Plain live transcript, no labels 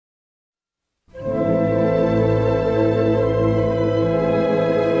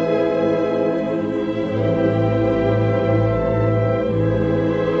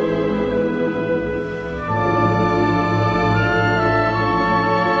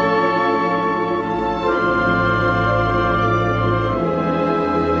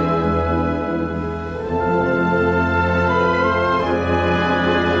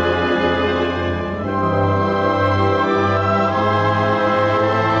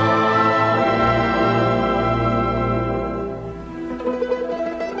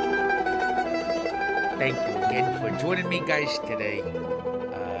guys today.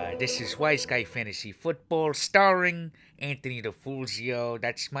 This is Wise Guy Fantasy Football starring Anthony DeFulzio.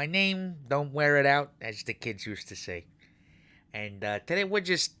 That's my name. Don't wear it out, as the kids used to say. And today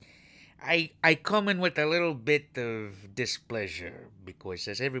I come in with a little bit of displeasure because,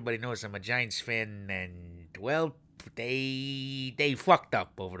 as everybody knows, I'm a Giants fan, and well, they fucked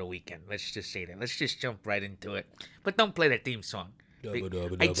up over the weekend. Let's just say that. Let's just jump right into it. But don't play the theme song.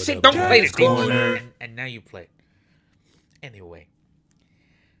 I said don't play the theme song, and now you play it. Anyway,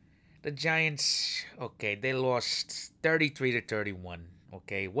 the Giants, okay, they lost 33 to 31.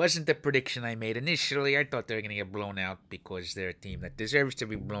 Okay, wasn't the prediction I made initially. I thought they were going to get blown out because they're a team that deserves to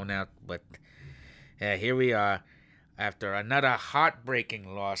be blown out. But here we are after another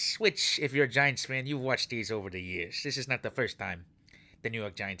heartbreaking loss, which, if you're a Giants fan, you've watched these over the years. This is not the first time the New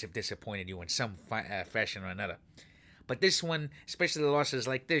York Giants have disappointed you in some fashion or another. But this one, especially the losses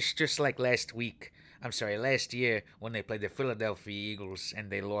like this, just like last year when they played the Philadelphia Eagles and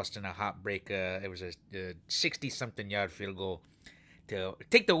they lost in a heartbreaker. It was a 60-something yard field goal to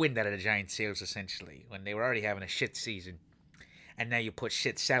take the wind out of the Giants' sails, essentially, when they were already having a shit season. And now you put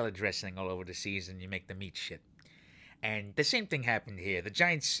shit salad dressing all over the season, you make them eat shit. And the same thing happened here. The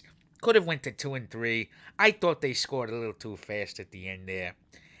Giants could have went to 2-3. I thought they scored a little too fast at the end there.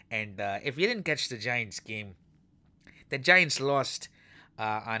 And if you didn't catch the Giants game, the Giants lost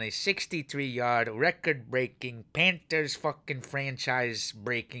on a 63-yard, record-breaking, Panthers fucking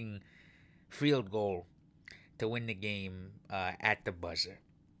franchise-breaking field goal to win the game at the buzzer.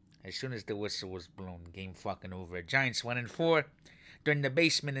 As soon as the whistle was blown, game fucking over. Giants 1-4. They're in the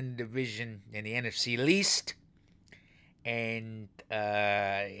basement in the division in the NFC least, and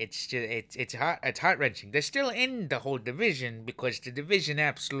it's heart wrenching. They're still in the whole division because the division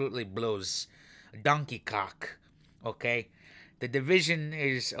absolutely blows donkey cock. Okay, the division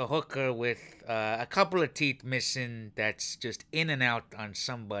is a hooker with a couple of teeth missing. That's just in and out on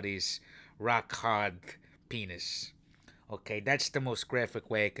somebody's rock hard penis. Okay, that's the most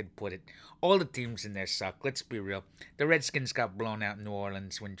graphic way I could put it. All the teams in there suck, let's be real. The Redskins got blown out in New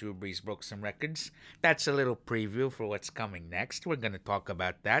Orleans when Drew Brees broke some records. That's a little preview for what's coming next. We're going to talk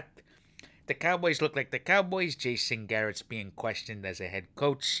about that. The Cowboys look like the Cowboys. Jason Garrett's being questioned as a head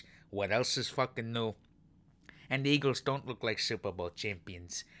coach. What else is fucking new? And the Eagles don't look like Super Bowl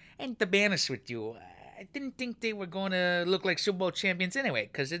champions. And to be honest with you, I didn't think they were going to look like Super Bowl champions anyway,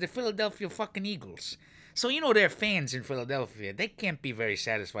 because they're the Philadelphia fucking Eagles. So they're fans in Philadelphia. They can't be very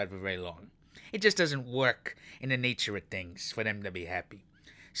satisfied for very long. It just doesn't work in the nature of things for them to be happy.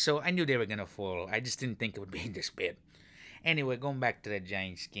 So I knew they were going to fall. I just didn't think it would be this bad. Anyway, going back to the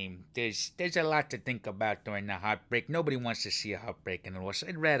Giants game, there's a lot to think about during the heartbreak. Nobody wants to see a heartbreak in a loss.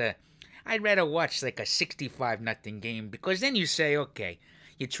 I'd rather watch like a 65-0 game, because then you say, okay,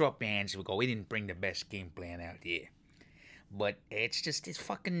 you throw up your hands and go, we didn't bring the best game plan out here. But it's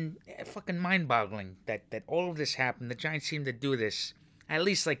fucking mind-boggling that all of this happened. The Giants seem to do this at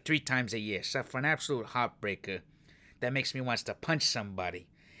least like 3 times a year. So for an absolute heartbreaker that makes me want to punch somebody.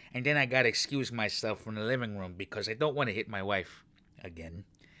 And then I gotta excuse myself from the living room because I don't want to hit my wife again.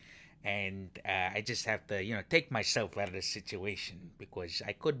 And I just have to, take myself out of the situation because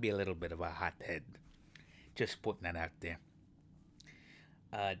I could be a little bit of a hothead. Just putting that out there.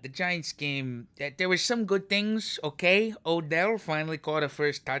 The Giants game, there were some good things, okay? Odell finally caught a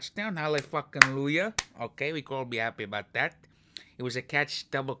first touchdown. Hallelujah. Okay, we can all be happy about that. It was a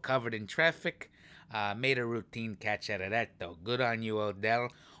catch double covered in traffic. Made a routine catch out of that, though. Good on you, Odell.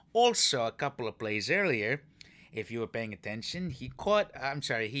 Also, a couple of plays earlier, if you were paying attention, he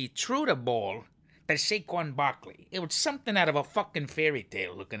threw the ball to Saquon Barkley. It was something out of a fucking fairy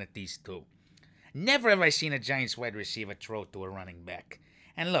tale looking at these two. Never have I seen a Giants wide receiver throw to a running back.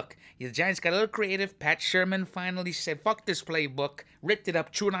 And look, the Giants got a little creative. Pat Sherman finally said, fuck this playbook, ripped it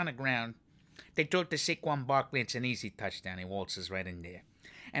up, threw it on the ground. They throw it to Saquon Barkley. It's an easy touchdown. He waltzes right in there.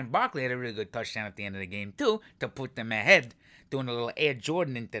 And Barkley had a really good touchdown at the end of the game, too, to put them ahead, doing a little Air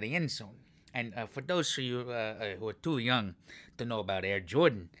Jordan into the end zone. And for those of you who are too young to know about Air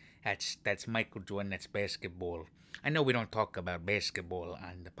Jordan, that's Michael Jordan, that's basketball. I know we don't talk about basketball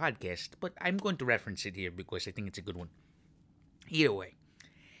on the podcast, but I'm going to reference it here because I think it's a good one. Either way,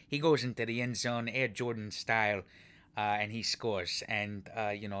 he goes into the end zone, Air Jordan style, and he scores. And,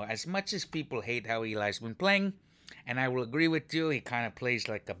 as much as people hate how Eli's been playing, and I will agree with you, he kind of plays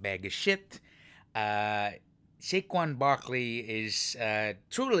like a bag of shit. Saquon Barkley is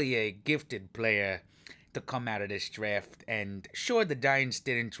truly a gifted player to come out of this draft. And sure, the Giants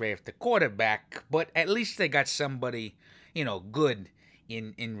didn't draft a quarterback, but at least they got somebody, good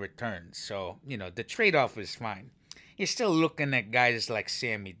in return. So, the trade-off is fine. You're still looking at guys like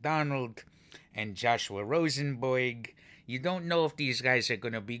Sammy Darnold and Joshua Rosenberg, You don't know if these guys are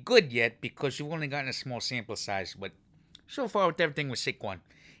going to be good yet because you've only gotten a small sample size. But so far with everything with Saquon,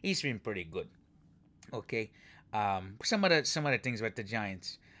 he's been pretty good. Okay. Some of the things about the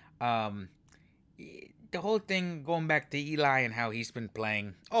Giants. Um, the whole thing going back to Eli and how he's been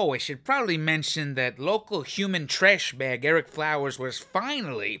playing. Oh, I should probably mention that local human trash bag Eric Flowers was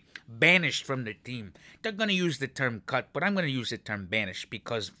finally banished from the team. They're gonna use the term cut, but I'm gonna use the term banished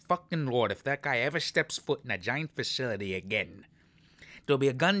because fucking Lord, if that guy ever steps foot in a Giant facility again, there'll be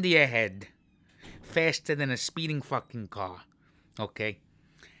a gun to your head faster than a speeding fucking car. Okay?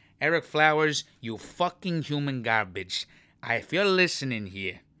 Eric Flowers, you fucking human garbage. If you're listening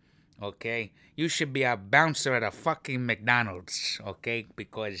here, okay, you should be a bouncer at a fucking McDonald's, okay?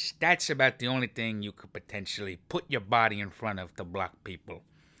 Because that's about the only thing you could potentially put your body in front of to block people,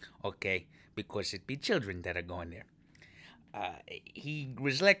 okay? Because it'd be children that are going there. He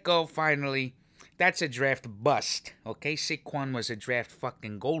was let go finally. That's a draft bust, okay? Saquon was a draft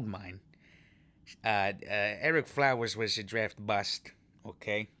fucking gold mine. Eric Flowers was a draft bust,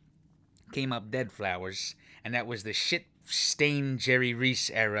 okay? Came up dead Flowers, and that was the shit stained Jerry Reese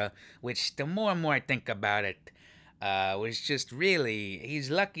era, which the more and more I think about it, was just really, he's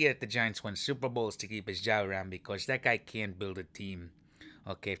lucky that the Giants won Super Bowls to keep his job around because that guy can't build a team,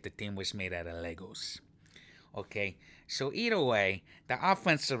 okay, if the team was made out of Legos. Okay, so either way, the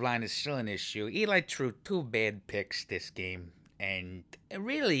offensive line is still an issue. Eli threw two bad picks this game. And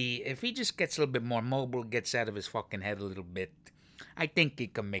really, if he just gets a little bit more mobile, gets out of his fucking head a little bit, I think he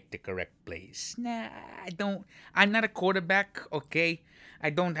can make the correct plays. Nah, I don't. I'm not a quarterback, okay? I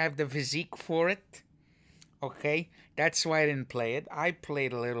don't have the physique for it, okay? That's why I didn't play it. I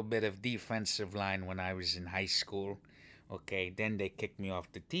played a little bit of defensive line when I was in high school, okay? Then they kicked me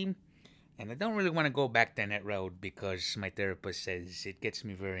off the team. And I don't really want to go back down that road because my therapist says it gets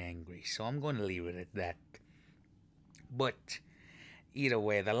me very angry. So I'm going to leave it at that. But either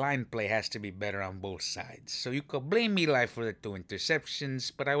way, the line play has to be better on both sides. So you could blame Eli for the two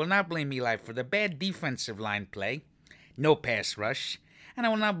interceptions, but I will not blame Eli for the bad defensive line play, no pass rush, and I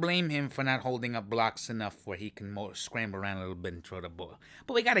will not blame him for not holding up blocks enough where he can scramble around a little bit and throw the ball.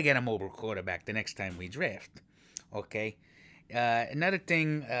 But we got to get a mobile quarterback the next time we draft, okay? Another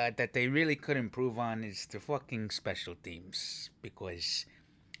thing that they really could improve on is the fucking special teams because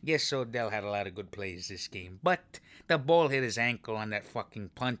yes, Odell had a lot of good plays this game, but the ball hit his ankle on that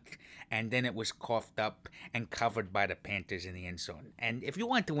fucking punt, and then it was coughed up and covered by the Panthers in the end zone. And if you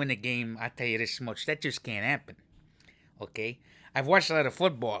want to win a game, I'll tell you this much, that just can't happen. Okay? I've watched a lot of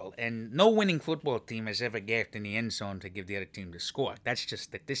football, and no winning football team has ever gaffed in the end zone to give the other team the score. That's just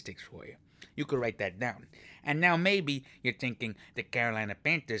statistics for you. You could write that down. And now maybe you're thinking the Carolina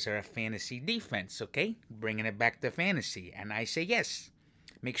Panthers are a fantasy defense, okay? Bringing it back to fantasy. And I say yes.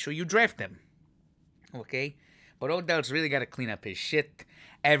 Make sure you draft them. Okay? But Odell's really got to clean up his shit.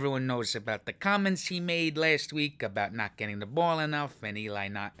 Everyone knows about the comments he made last week about not getting the ball enough and Eli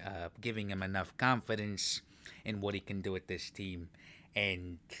not giving him enough confidence in what he can do with this team.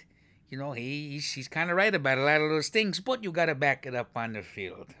 And, you know, he's kind of right about a lot of those things, but you got to back it up on the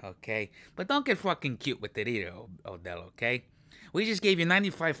field, okay? But don't get fucking cute with it either, Odell, okay? We just gave you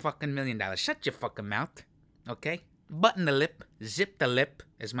 $95 fucking million. Shut your fucking mouth, okay? Button the lip, zip the lip,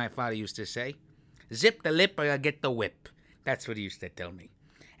 as my father used to say. Zip the lip or I'll get the whip. That's what he used to tell me.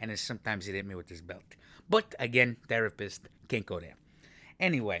 And then sometimes he'd hit me with his belt. But, again, therapist, can't go there.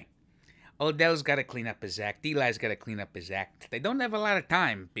 Anyway, Odell's got to clean up his act. Eli's got to clean up his act. They don't have a lot of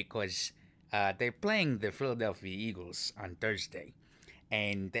time because they're playing the Philadelphia Eagles on Thursday.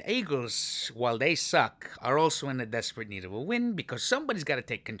 And the Eagles, while they suck, are also in a desperate need of a win because somebody's got to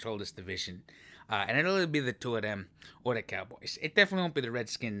take control of this division. And it'll either be the two of them or the Cowboys. It definitely won't be the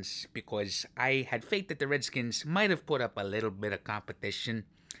Redskins because I had faith that the Redskins might have put up a little bit of competition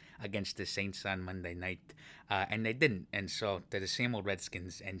against the Saints on Monday night. And they didn't. And so they're the same old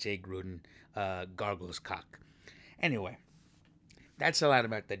Redskins and Jay Gruden gargles cock. Anyway, that's a lot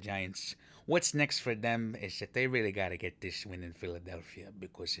about the Giants. What's next for them is that they really got to get this win in Philadelphia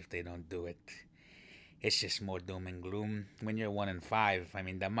because if they don't do it, it's just more doom and gloom. When you're 1-5, I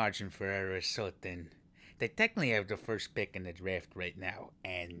mean, the margin for error is so thin. They technically have the first pick in the draft right now,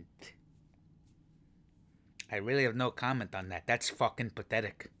 and I really have no comment on that. That's fucking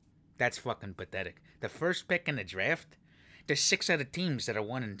pathetic. That's fucking pathetic. The first pick in the draft, there's 6 other teams that are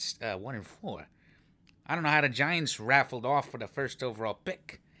 1-4. I don't know how the Giants raffled off for the first overall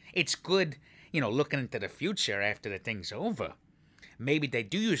pick. It's good, looking into the future after the thing's over. Maybe they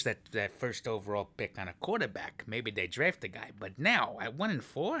do use that first overall pick on a quarterback. Maybe they draft a guy. But now, at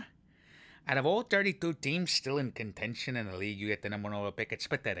 1-4, out of all 32 teams still in contention in the league, you get the number 1 overall pick. It's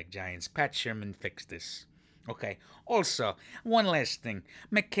pathetic, Giants. Pat Sherman fixed this. Okay. Also, one last thing.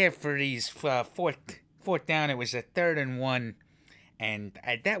 McCaffrey's fourth down. It was a 3rd and 1, and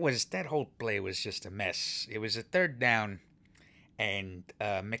that whole play was just a mess. It was a 3rd down, and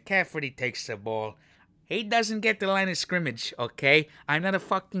McCaffrey takes the ball. He doesn't get the line of scrimmage. Okay, I'm not a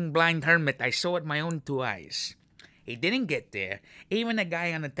fucking blind hermit. I saw it with my own 2 eyes. He didn't get there. Even the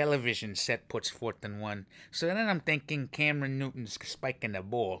guy on the television set puts 4th and 1. So then I'm thinking Cameron Newton's spiking the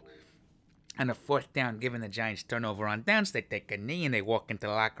ball. On a 4th down, giving the Giants turnover on downs, they take a knee and they walk into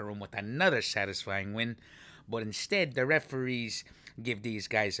the locker room with another satisfying win. But instead, the referees give these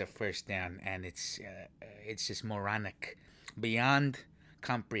guys a 1st down, and it's just moronic, beyond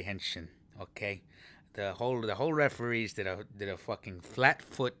comprehension. Okay, the whole referees did a fucking flat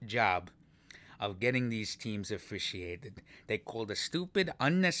foot job of getting these teams officiated. They called a stupid,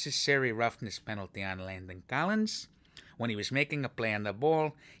 unnecessary roughness penalty on Landon Collins. When he was making a play on the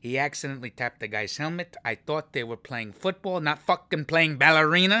ball, he accidentally tapped the guy's helmet. I thought they were playing football, not fucking playing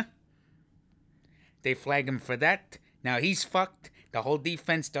ballerina. They flag him for that. Now he's fucked. The whole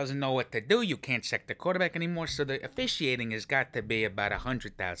defense doesn't know what to do. You can't check the quarterback anymore. So the officiating has got to be about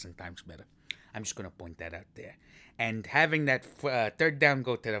 100,000 times better. I'm just going to point that out there. And having that 3rd down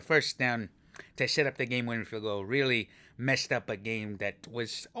go to the 1st down to set up the game-winning field goal really messed up a game that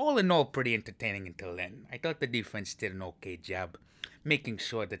was all in all pretty entertaining until then. I thought the defense did an okay job making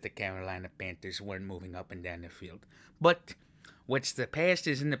sure that the Carolina Panthers weren't moving up and down the field. But what's the past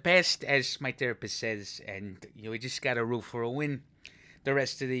is in the past, as my therapist says, and we just got to root for a win the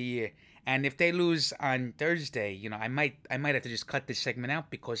rest of the year. And if they lose on Thursday, I might have to just cut this segment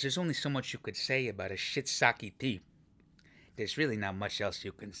out because there's only so much you could say about a shit Saki team. There's really not much else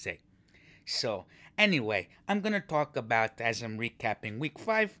you can say. So, anyway, I'm going to talk about, as I'm recapping Week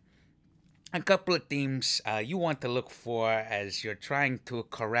 5, a couple of themes you want to look for as you're trying to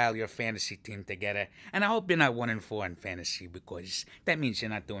corral your fantasy team together. And I hope you're not 1-4 in fantasy because that means you're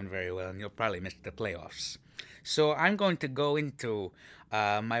not doing very well and you'll probably miss the playoffs. So I'm going to go into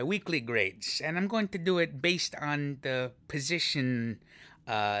my weekly grades, and I'm going to do it based on the position,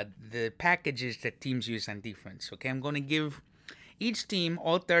 the packages that teams use on defense. Okay, I'm going to give each team,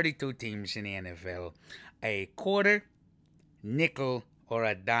 all 32 teams in the NFL, a quarter, nickel, or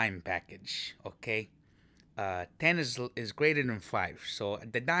a dime package. Okay, 10 is greater than 5, so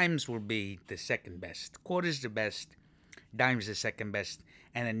the dimes will be the second best. Quarter's the best, dime's the second best,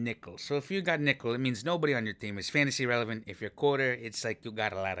 and a nickel. So if you got nickel, it means nobody on your team is fantasy relevant. If you're quarter, it's like you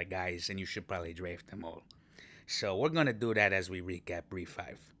got a lot of guys, and you should probably draft them all. So we're gonna do that as we recap Week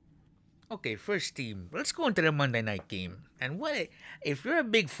 5. Okay, first team. Let's go into the Monday night game. And if you're a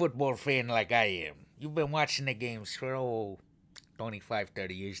big football fan like I am, you've been watching the games for 25,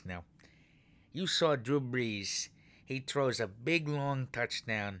 30 years now. You saw Drew Brees. He throws a big long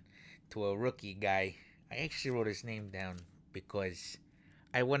touchdown to a rookie guy. I actually wrote his name down because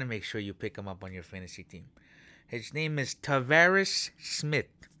I want to make sure you pick him up on your fantasy team. His name is Tavares Smith.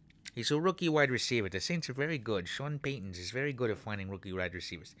 He's a rookie wide receiver. The Saints are very good. Sean Payton is very good at finding rookie wide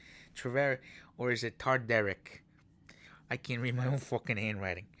receivers. Or is it Tarderic? I can't read my own fucking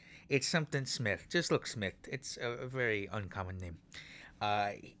handwriting. It's something Smith. Just look Smith. It's a very uncommon name.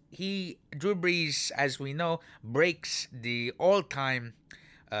 Drew Brees, as we know, breaks the all-time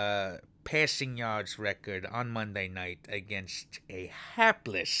passing yards record on Monday night against a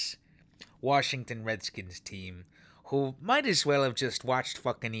hapless Washington Redskins team who might as well have just watched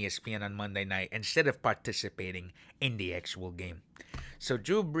fucking ESPN on Monday night instead of participating in the actual game. So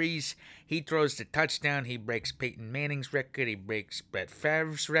Drew Brees, he throws the touchdown. He breaks Peyton Manning's record. He breaks Brett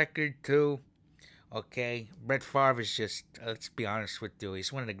Favre's record too. Okay, Brett Favre is just, let's be honest with you,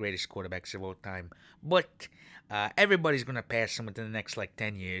 he's one of the greatest quarterbacks of all time. But everybody's going to pass him within the next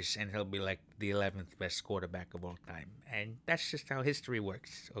 10 years, and he'll be like the 11th best quarterback of all time. And that's just how history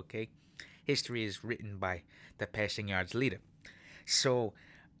works, okay? History is written by the passing yards leader. So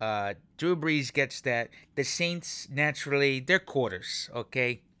Drew Brees gets that. The Saints, naturally, they're quarters,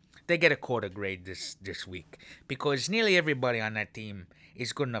 okay? They get a quarter grade this week because nearly everybody on that team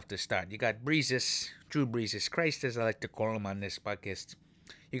is good enough to start. You got Drew Brees Christ, as I like to call him on this podcast.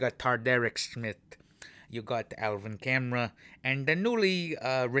 You got Tarderic Smith. You got Alvin Kamara. And the newly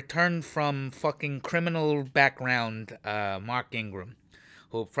returned from fucking criminal background Mark Ingram,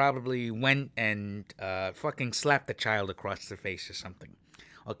 who probably went and fucking slapped a child across the face or something.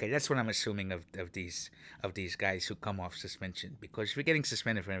 Okay, that's what I'm assuming of these guys who come off suspension. Because if you're getting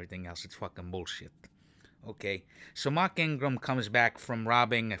suspended for everything else, it's fucking bullshit. Okay, so Mark Ingram comes back from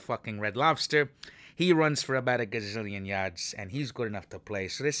robbing a fucking Red Lobster. He runs for about a gazillion yards, and he's good enough to play.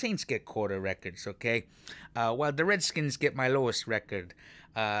 So the Saints get quarter records, okay? While the Redskins get my lowest record,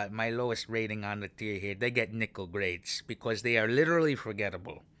 my lowest rating on the tier here, they get nickel grades because they are literally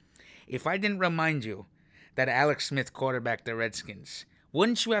forgettable. If I didn't remind you that Alex Smith quarterbacked the Redskins,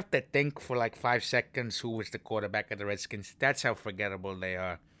 wouldn't you have to think for like 5 seconds who was the quarterback of the Redskins? That's how forgettable they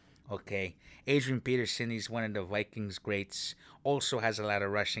are. Okay. Adrian Peterson, he's one of the Vikings greats. Also has a lot of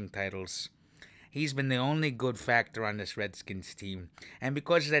rushing titles. He's been the only good factor on this Redskins team. And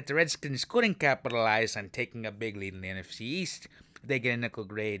because of that, the Redskins couldn't capitalize on taking a big lead in the NFC East. They get a nickel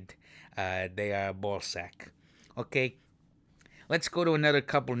grade. They are a ball sack. Okay. Let's go to another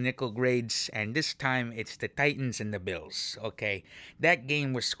couple nickel grades, and this time it's the Titans and the Bills. Okay, that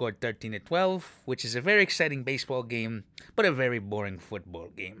game was scored 13-12, which is a very exciting baseball game, but a very boring football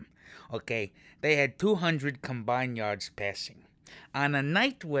game. Okay, they had 200 combined yards passing. On a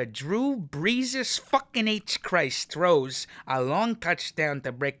night where Drew Brees' fucking H. Christ throws a long touchdown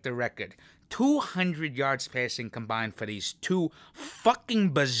to break the record. 200 yards passing combined for these two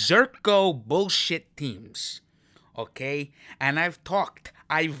fucking berserko bullshit teams. Okay? And I've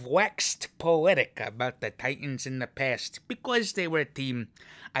waxed poetic about the Titans in the past because they were a team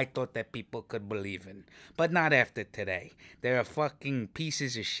I thought that people could believe in. But not after today. They're fucking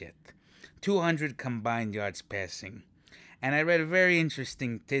pieces of shit. 200 combined yards passing. And I read a very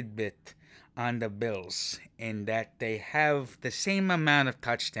interesting tidbit on the Bills in that they have the same amount of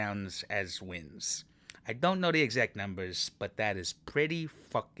touchdowns as wins. I don't know the exact numbers, but that is pretty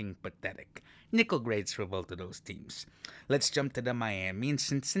fucking pathetic. Nickel grades for both of those teams. Let's jump to the Miami and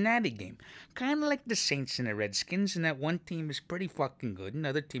Cincinnati game. Kind of like the Saints and the Redskins, in that one team is pretty fucking good, and the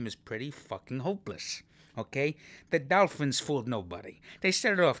other team is pretty fucking hopeless. Okay? The Dolphins fooled nobody. They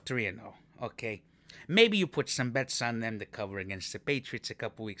started off 3-0. Okay? Maybe you put some bets on them to cover against the Patriots a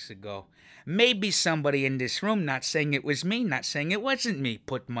couple weeks ago. Maybe somebody in this room, not saying it was me, not saying it wasn't me,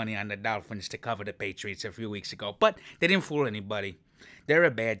 put money on the Dolphins to cover the Patriots a few weeks ago. But they didn't fool anybody. They're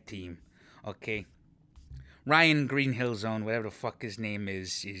a bad team. Okay? Ryan Greenhillzone, whatever the fuck his name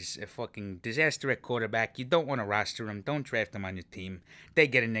is a fucking disaster at quarterback. You don't want to roster him. Don't draft him on your team. They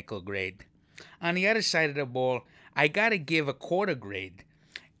get a nickel grade. On the other side of the ball, I got to give a quarter grade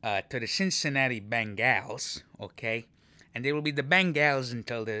to the Cincinnati Bengals, okay? And they will be the Bengals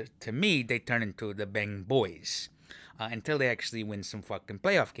until, to me, they turn into the Beng Boys. Until they actually win some fucking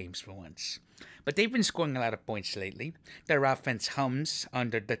playoff games for once. But they've been scoring a lot of points lately. Their offense hums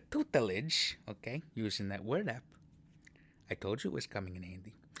under the tutelage, okay, using that word app. I told you it was coming in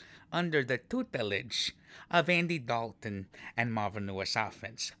handy. Under the tutelage of Andy Dalton and Marvin Lewis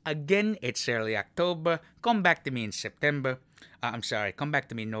offense. Again, it's early October. Come back to me in September. Come back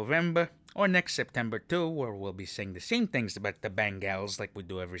to me in November. Or next September too, where we'll be saying the same things about the Bengals like we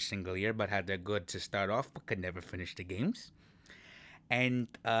do every single year, but how they're good to start off but could never finish the games. And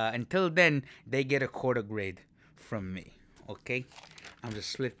until then, they get a quarter grade from me. Okay? I'm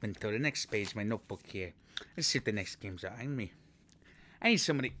just flipping to the next page, my notebook here. Let's see what the next games are. I need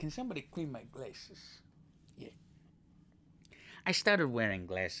somebody. Can somebody clean my glasses? Yeah. I started wearing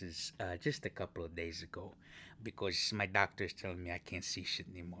glasses just a couple of days ago because my doctor's telling me I can't see shit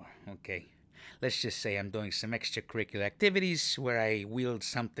anymore. Okay? Let's just say I'm doing some extracurricular activities where I wield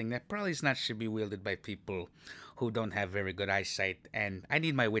something that probably should be wielded by people who don't have very good eyesight, and I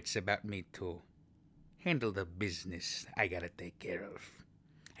need my wits about me to handle the business I gotta take care of.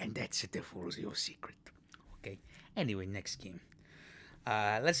 And that's it, the fool's your secret. Okay? Anyway, next game.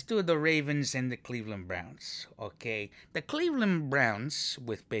 Let's do the Ravens and the Cleveland Browns. Okay, the Cleveland Browns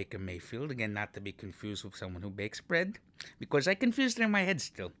with Baker Mayfield, again, not to be confused with someone who bakes bread, because I confuse them in my head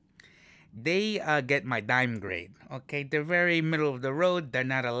still. They get my dime grade. Okay, they're very middle of the road. They're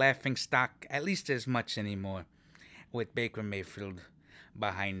not a laughing stock, at least as much anymore, with Baker Mayfield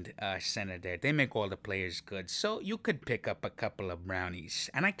behind center there. They make all the players good. So you could pick up a couple of brownies.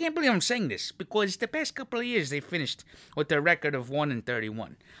 And I can't believe I'm saying this because the past couple of years they finished with a record of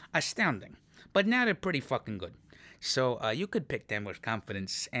 1-31. Astounding. But now they're pretty fucking good. So you could pick them with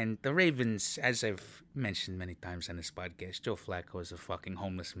confidence. And the Ravens, as I've mentioned many times on this podcast, Joe Flacco is a fucking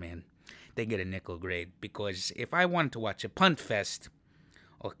homeless man. They get a nickel grade because if I wanted to watch a punt fest,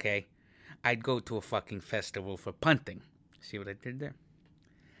 okay, I'd go to a fucking festival for punting. See what I did there?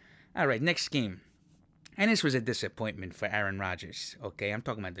 All right, next game. And this was a disappointment for Aaron Rodgers. Okay, I'm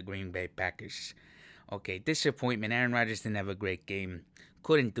talking about the Green Bay Packers. Okay, disappointment. Aaron Rodgers didn't have a great game.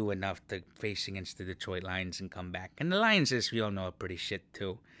 Couldn't do enough to face against the Detroit Lions and come back. And the Lions, as we all know, are pretty shit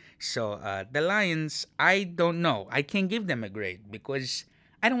too. So the Lions, I don't know. I can't give them a grade because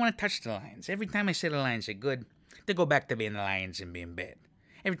I don't want to touch the Lions. Every time I say the Lions are good, they go back to being the Lions and being bad.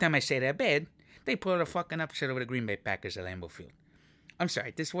 Every time I say they're bad, They pulled a fucking upset over the Green Bay Packers at Lambeau Field. I'm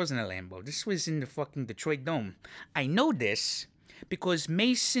sorry, this wasn't a Lambeau. This was in the fucking Detroit Dome. I know this because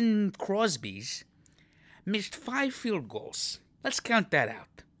Mason Crosby's missed 5 field goals. Let's count that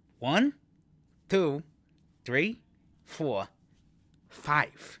out. 1, 2, 3, 4,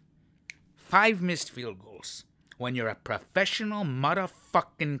 5. 5 missed field goals when you're a professional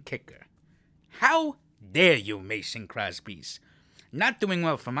motherfucking kicker. How dare you, Mason Crosby's? Not doing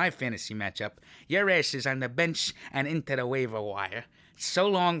well for my fantasy matchup. Your ass is on the bench and into the waiver wire. So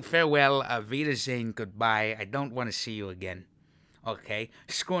long, farewell, Auf Wiedersehen, goodbye. I don't want to see you again. Okay?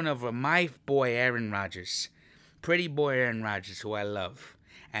 Screwing over my boy Aaron Rodgers. Pretty boy Aaron Rodgers, who I love.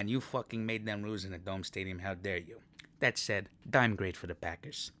 And you fucking made them lose in the Dome Stadium. How dare you? That said, dime grade for the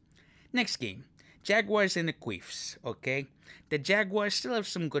Packers. Next game. Jaguars and the Queefs, okay? The Jaguars still have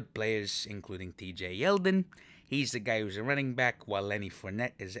some good players, including TJ Yeldon. He's the guy who's a running back while Lenny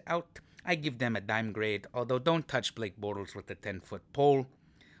Fournette is out. I give them a dime grade, although don't touch Blake Bortles with the 10-foot pole,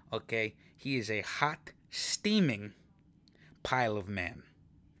 okay? He is a hot, steaming pile of man,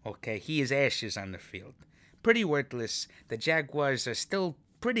 okay? He is ashes on the field. Pretty worthless. The Jaguars are still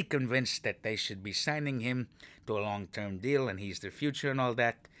pretty convinced that they should be signing him to a long-term deal, and he's their future and all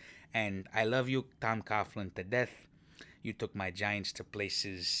that. And I love you, Tom Coughlin, to death. You took my Giants to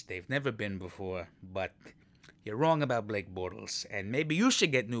places they've never been before, but you're wrong about Blake Bortles. And maybe you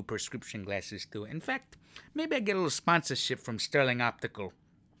should get new prescription glasses too. In fact, maybe I get a little sponsorship from Sterling Optical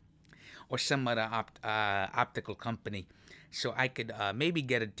or some other optical company, so I could maybe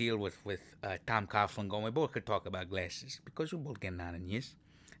get a deal with Tom Coughlin going. We both could talk about glasses because we're both getting on in years.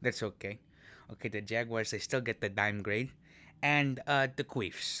 That's okay. Okay, the Jaguars, they still get the dime grade. And the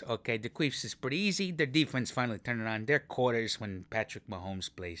Queefs, okay? The Queefs is pretty easy. Their defense finally turned around. They're quarters when Patrick Mahomes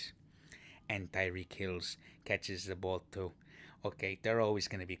plays. And Tyreek Hills catches the ball too. Okay, they're always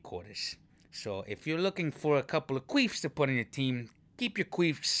going to be quarters. So if you're looking for a couple of Queefs to put in your team, keep your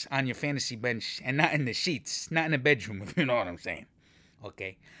Queefs on your fantasy bench and not in the sheets, not in the bedroom, if you know what I'm saying.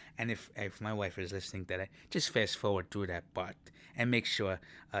 Okay? And if my wife is listening to that, just fast forward through that part and make sure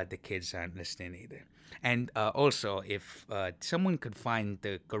the kids aren't listening either. And also, if someone could find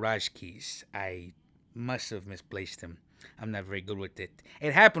the garage keys, I must have misplaced them. I'm not very good with it.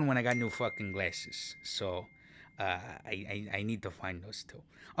 It happened when I got new fucking glasses, so I need to find those too.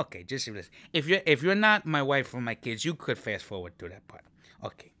 Okay, just if you're not my wife or my kids, you could fast forward to that part.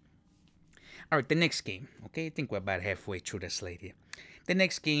 Okay. All right, the next game. Okay, I think we're about halfway through the slate here. The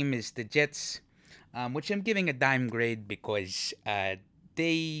next game is the Jets, which I'm giving a dime grade because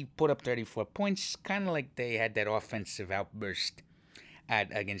they put up 34 points, kind of like they had that offensive outburst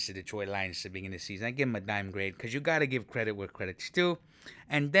against the Detroit Lions at the beginning of the season. I give them a dime grade because you got to give credit where credit's due.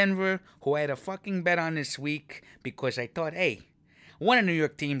 And Denver, who I had a fucking bet on this week because I thought, hey, one of the New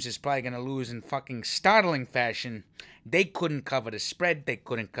York teams is probably going to lose in fucking startling fashion. They couldn't cover the spread. They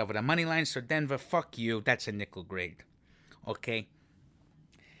couldn't cover the money line. So Denver, fuck you. That's a nickel grade. Okay?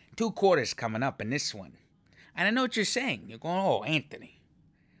 2 quarters coming up in this one. And I know what you're saying. You're going, oh, Anthony.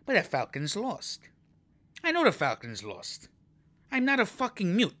 But the Falcons lost. I know the Falcons lost. I'm not a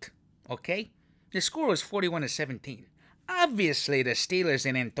fucking mute, okay? The score was 41-17. Obviously, the Steelers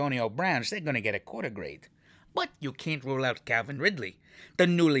and Antonio Browns, they're going to get a quarter grade. But you can't rule out Calvin Ridley, the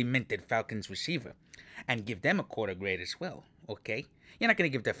newly minted Falcons receiver, and give them a quarter grade as well, okay? You're not going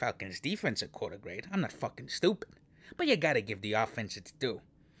to give the Falcons defense a quarter grade. I'm not fucking stupid. But you got to give the offense its due.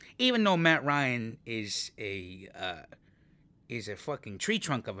 Even though Matt Ryan is a fucking tree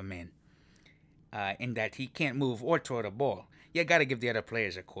trunk of a man, in that he can't move or throw the ball, you got to give the other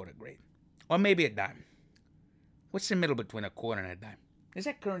players a quarter grade. Or maybe a dime. What's the middle between a quarter and a dime? Does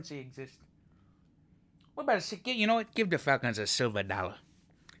that currency exist? What about you know what? Give the Falcons a silver dollar.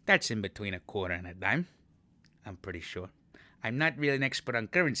 That's in between a quarter and a dime. I'm pretty sure. I'm not really an expert on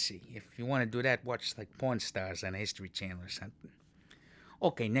currency. If you want to do that, watch like Porn Stars on History Channel or something.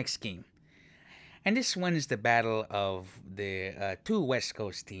 Okay, next game. And this one is the battle of the 2 West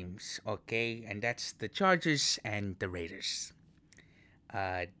Coast teams, okay? And that's the Chargers and the Raiders.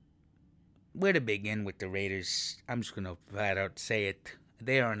 Where to begin with the Raiders? I'm just going to flat out say it.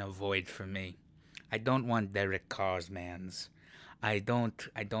 They are in a void for me. I don't want Derek Carr's mans. I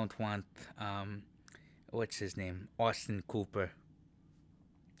don't want, what's his name? Austin Cooper.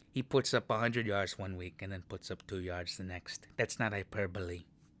 He puts up 100 yards one week and then puts up 2 yards the next. That's not hyperbole.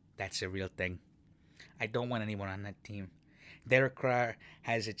 That's a real thing. I don't want anyone on that team. Derek Carr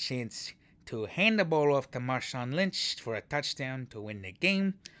has a chance to hand the ball off to Marshawn Lynch for a touchdown to win the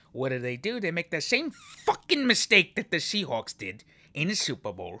game. What do? They make the same fucking mistake that the Seahawks did in the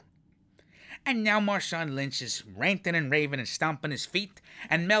Super Bowl. And now Marshawn Lynch is ranting and raving and stomping his feet,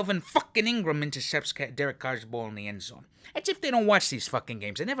 and Melvin fucking Ingram intercepts Derek Carr's ball in the end zone. It's if they don't watch these fucking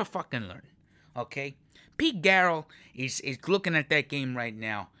games. They never fucking learn. Okay? Pete Carroll is looking at that game right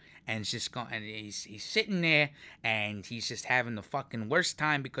now, and just going, and he's sitting there, and he's just having the fucking worst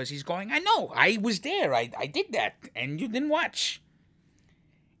time because he's going, I know, I was there, I did that, and you didn't watch.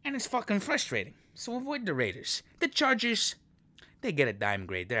 And it's fucking frustrating. So avoid the Raiders. The Chargers, they get a dime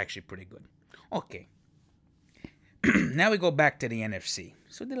grade. They're actually pretty good. Okay. Now we go back to the NFC.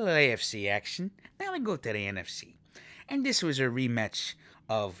 So the little AFC action. Now we go to the NFC. And this was a rematch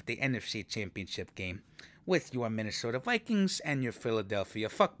of the NFC Championship game with your Minnesota Vikings and your Philadelphia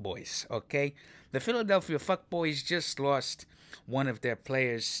Fuckboys. Okay? The Philadelphia Fuckboys just lost one of their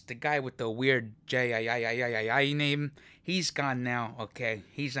players, the guy with the weird J-I-I-I-I-I name. He's gone now, okay?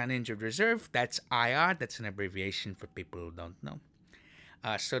 He's on injured reserve. That's IR. That's an abbreviation for people who don't know.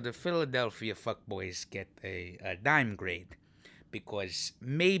 So the Philadelphia Fuckboys get a dime grade because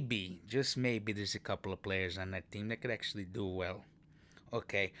maybe, just maybe, there's a couple of players on that team that could actually do well.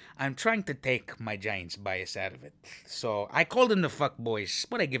 Okay, I'm trying to take my Giants bias out of it. So I called them the Fuckboys,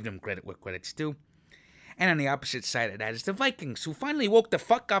 but I give them credit where credit's due. And on the opposite side of that is the Vikings, who finally woke the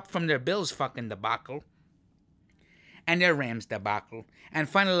fuck up from their Bills fucking debacle and their Rams debacle, and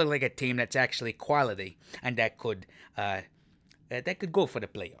finally look like a team that's actually quality and that could go for the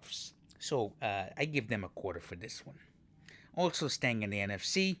playoffs. So I give them a quarter for this one. Also staying in the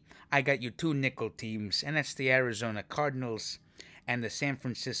NFC, I got you two nickel teams, and that's the Arizona Cardinals and the San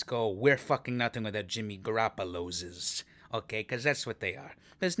Francisco we're fucking nothing without Jimmy Garoppolo's. Okay, because that's what they are.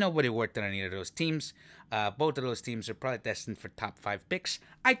 There's nobody worth on any of those teams. Both of those teams are probably destined for top 5 picks.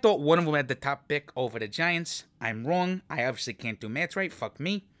 I thought one of them had the top pick over the Giants. I'm wrong. I obviously can't do math right. Fuck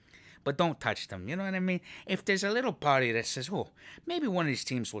me. But don't touch them. You know what I mean? If there's a little party that says, oh, maybe one of these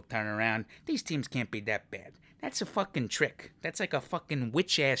teams will turn around. These teams can't be that bad. That's a fucking trick. That's like a fucking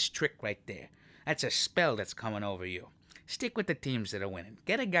witch-ass trick right there. That's a spell that's coming over you. Stick with the teams that are winning.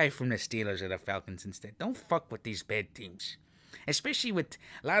 Get a guy from the Steelers or the Falcons instead. Don't fuck with these bad teams. Especially with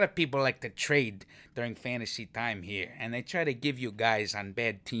a lot of people like to trade during fantasy time here. And they try to give you guys on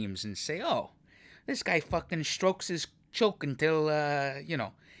bad teams and say, oh, this guy fucking strokes his choke until,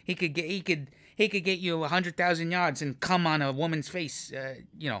 he could get you 100,000 yards and come on a woman's face,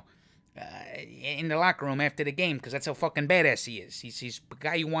 in the locker room after the game because that's how fucking badass he is. He's the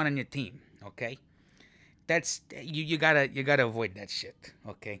guy you want on your team, okay? That's you gotta avoid that shit,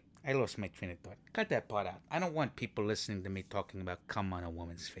 okay? I lost my train of thought. Cut that part out. I don't want people listening to me talking about come on a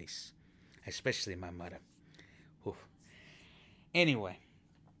woman's face, especially my mother. Oof. Anyway,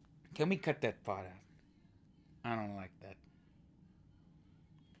 can we cut that part out? I don't like that.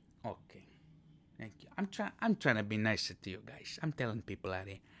 Okay, thank you. I'm trying to be nicer to you guys. I'm telling people out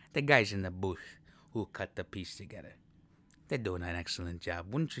here, the guys in the booth who cut the piece together, they're doing an excellent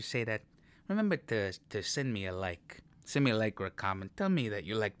job. Wouldn't you say that? Remember to send me a like. Send me a like or a comment. Tell me that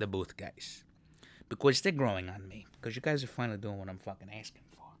you like the booth guys. Because they're growing on me. Because you guys are finally doing what I'm fucking asking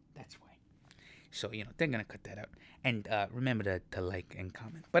for. That's why. So, they're going to cut that out. And remember to like and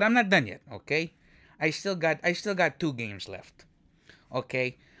comment. But I'm not done yet, okay? I still got 2 games left.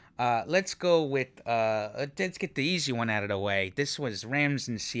 Okay? Let's go with, let's get the easy one out of the way. This was Rams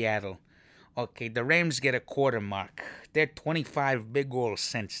in Seattle. Okay, the Rams get a quarter mark. They're 25 big ol'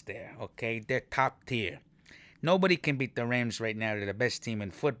 cents there, okay? They're top tier. Nobody can beat the Rams right now. They're the best team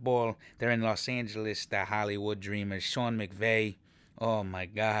in football. They're in Los Angeles, the Hollywood Dreamers. Sean McVay. Oh, my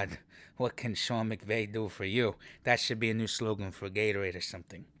God. What can Sean McVay do for you? That should be a new slogan for Gatorade or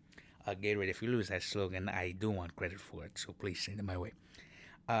something. Gatorade, if you lose that slogan, I do want credit for it, so please send it my way.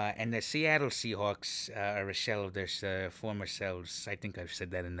 And the Seattle Seahawks are a shell of their former selves. I think I've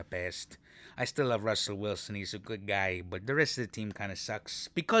said that in the past. I still love Russell Wilson. He's a good guy, but the rest of the team kind of sucks.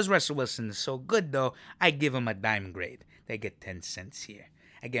 Because Russell Wilson is so good, though, I give him a dime grade. They get 10 cents here.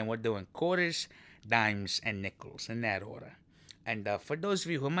 Again, we're doing quarters, dimes, and nickels in that order. And for those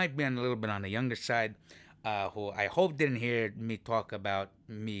of you who might be a little bit on the younger side, who I hope didn't hear me talk about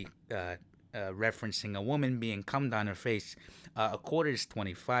me referencing a woman being cummed on her face, a quarter is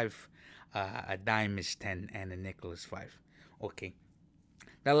 25, a dime is 10, and a nickel is 5. Okay.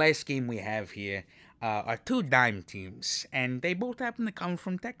 The last game we have here are 2 dime teams, and they both happen to come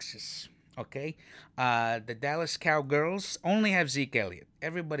from Texas. Okay? The Dallas Cowgirls only have Zeke Elliott.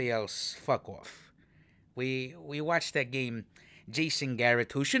 Everybody else, fuck off. We watched that game. Jason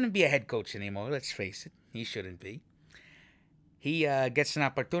Garrett, who shouldn't be a head coach anymore, let's face it. He shouldn't be. He gets an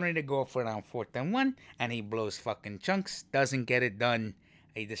opportunity to go for it on 4th and 1, and he blows fucking chunks, doesn't get it done.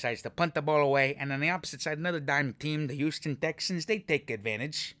 He decides to punt the ball away, and on the opposite side, another dime team, the Houston Texans, they take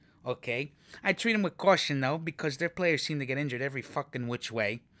advantage. Okay, I treat them with caution though, because their players seem to get injured every fucking which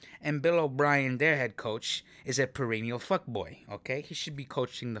way. And Bill O'Brien, their head coach, is a perennial fuckboy. Okay, he should be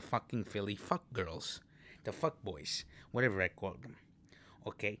coaching the fucking Philly fuck girls, the fuck boys, whatever I call them.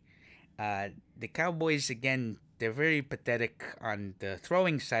 Okay, the Cowboys again, they're very pathetic on the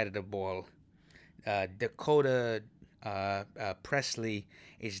throwing side of the ball. Dakota Presley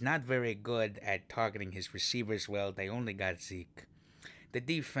is not very good at targeting his receivers well. They only got Zeke. The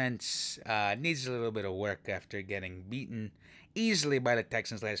defense needs a little bit of work after getting beaten easily by the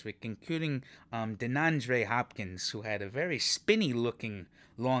Texans last week, including DeAndre Hopkins, who had a very spinny looking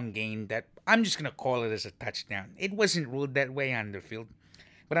long gain that I'm just going to call it as a touchdown. It wasn't ruled that way on the field,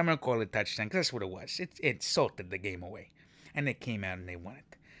 but I'm going to call it a touchdown because that's what it was. It salted the game away, and they came out and they won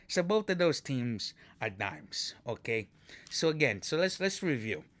it. So both of those teams are dimes, okay? So again, let's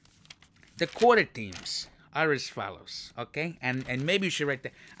review. The quarter teams are as follows, okay? And maybe you should write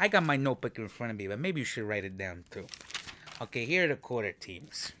that. I got my notebook in front of me, but maybe you should write it down too. Okay, here are the quarter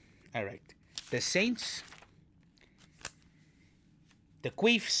teams. All right. The Saints, the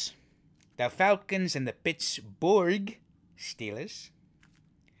Queefs, the Falcons, and the Pittsburgh Steelers,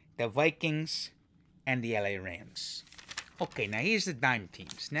 the Vikings, and the LA Rams. Okay, now here's the dime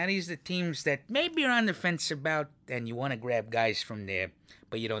teams. Now these are the teams that maybe you're on the fence about and you want to grab guys from there,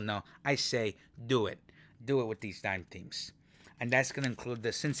 but you don't know. I say do it. Do it with these dime teams. And that's going to include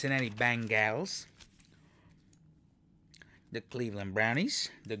the Cincinnati Bengals, the Cleveland Brownies,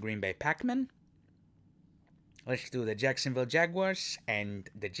 the Green Bay Packmen. Let's do the Jacksonville Jaguars and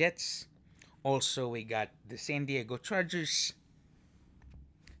the Jets. Also, we got the San Diego Chargers,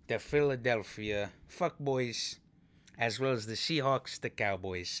 the Philadelphia Fuckboys, as well as the Seahawks, the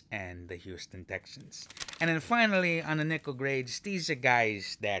Cowboys, and the Houston Texans. And then finally, on the nickel grades, these are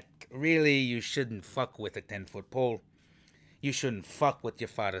guys that really you shouldn't fuck with a 10-foot pole. You shouldn't fuck with your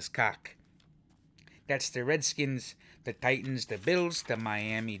father's cock. That's the Redskins, the Titans, the Bills, the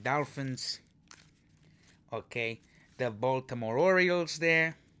Miami Dolphins, okay, the Baltimore Orioles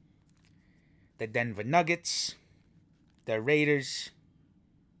there, the Denver Nuggets, the Raiders,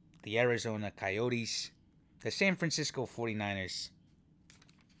 the Arizona Coyotes, the San Francisco 49ers,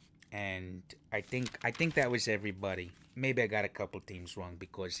 and I think that was everybody. Maybe I got a couple teams wrong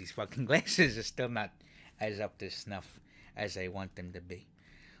because these fucking glasses are still not as up to snuff as I want them to be.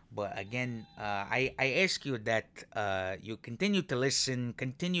 But again, I ask you that you continue to listen,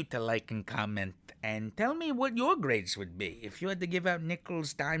 continue to like and comment, and tell me what your grades would be. If you had to give out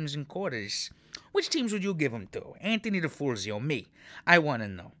nickels, dimes, and quarters, which teams would you give them to? Anthony the Foolsy or me? I want to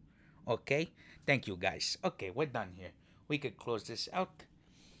know. Okay? Thank you, guys. Okay, we're done here. We could close this out.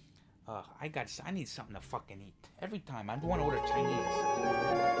 I need something to fucking eat. Every time I want to order Chinese.